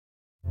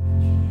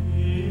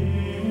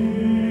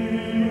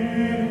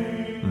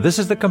This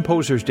is the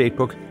Composer's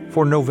Datebook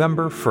for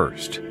November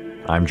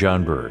 1st. I'm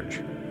John Burge.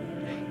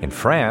 In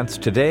France,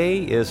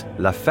 today is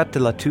La Fete de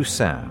la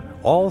Toussaint,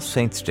 All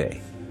Saints'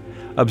 Day,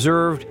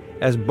 observed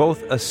as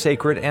both a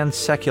sacred and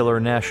secular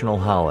national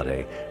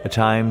holiday, a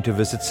time to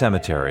visit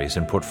cemeteries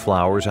and put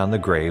flowers on the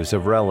graves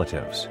of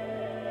relatives.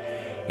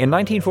 In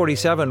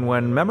 1947,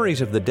 when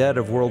memories of the dead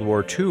of World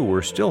War II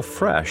were still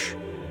fresh,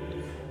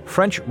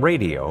 French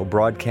radio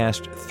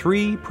broadcast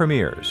 3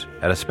 premieres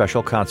at a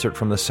special concert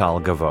from the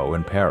Salle Gaveau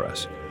in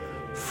Paris.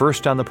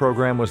 First on the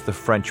program was the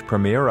French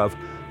premiere of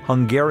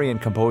Hungarian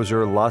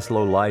composer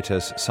Lazlo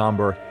Lajhta's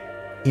somber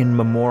In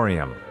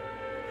Memoriam.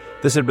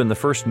 This had been the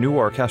first new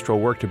orchestral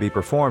work to be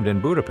performed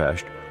in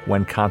Budapest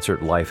when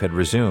concert life had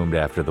resumed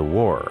after the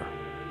war.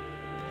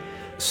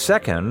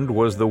 Second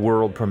was the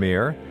world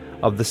premiere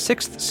of the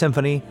Sixth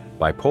Symphony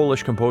by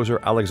Polish composer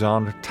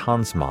Alexandre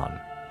Tansman,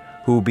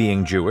 who,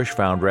 being Jewish,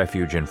 found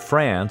refuge in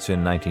France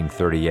in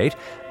 1938,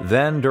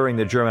 then during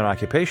the German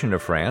occupation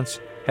of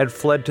France, had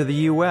fled to the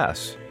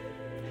U.S.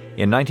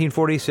 In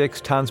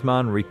 1946,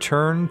 Tansman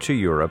returned to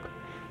Europe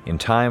in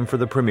time for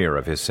the premiere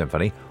of his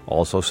symphony,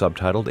 also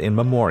subtitled In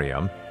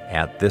Memoriam,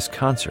 at this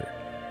concert.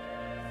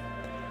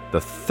 The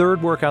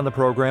third work on the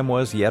program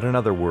was yet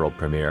another world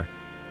premiere,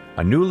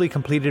 a newly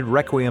completed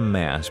Requiem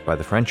Mass by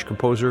the French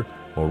composer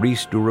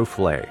Maurice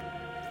Duruflé,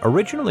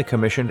 originally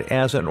commissioned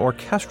as an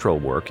orchestral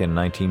work in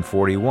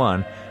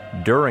 1941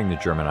 during the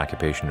German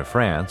occupation of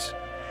France.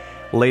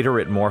 Later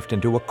it morphed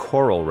into a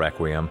choral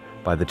requiem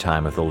by the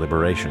time of the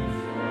liberation.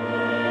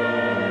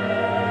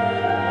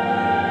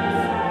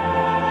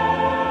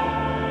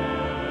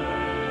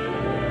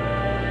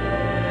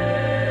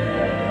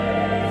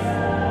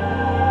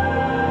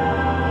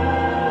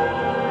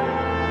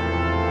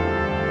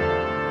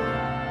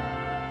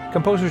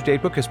 Composer's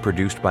Datebook is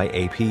produced by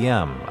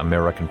APM,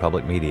 American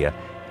Public Media,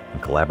 in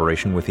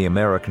collaboration with the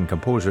American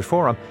Composers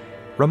Forum,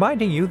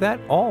 reminding you that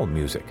all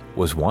music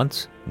was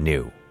once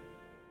new.